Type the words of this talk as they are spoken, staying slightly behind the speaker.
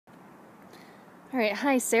Alright,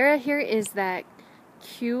 hi Sarah. Here is that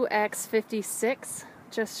QX56,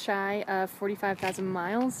 just shy of 45,000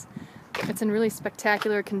 miles. It's in really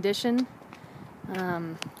spectacular condition.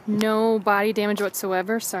 No body damage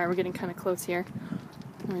whatsoever. Sorry, we're getting kind of close here.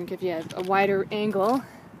 I'm going to give you a wider angle.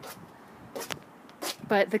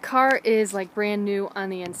 But the car is like brand new on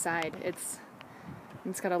the inside. It's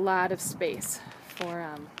got a lot of space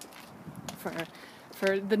for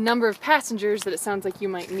the number of passengers that it sounds like you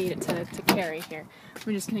might need it to carry here.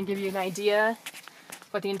 I'm just going to give you an idea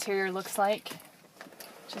what the interior looks like.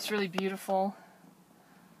 Just really beautiful.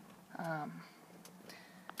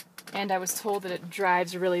 And I was told that it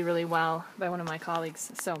drives really, really well by one of my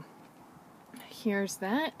colleagues. So here's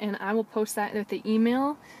that, and I will post that with the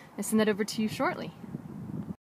email and send that over to you shortly.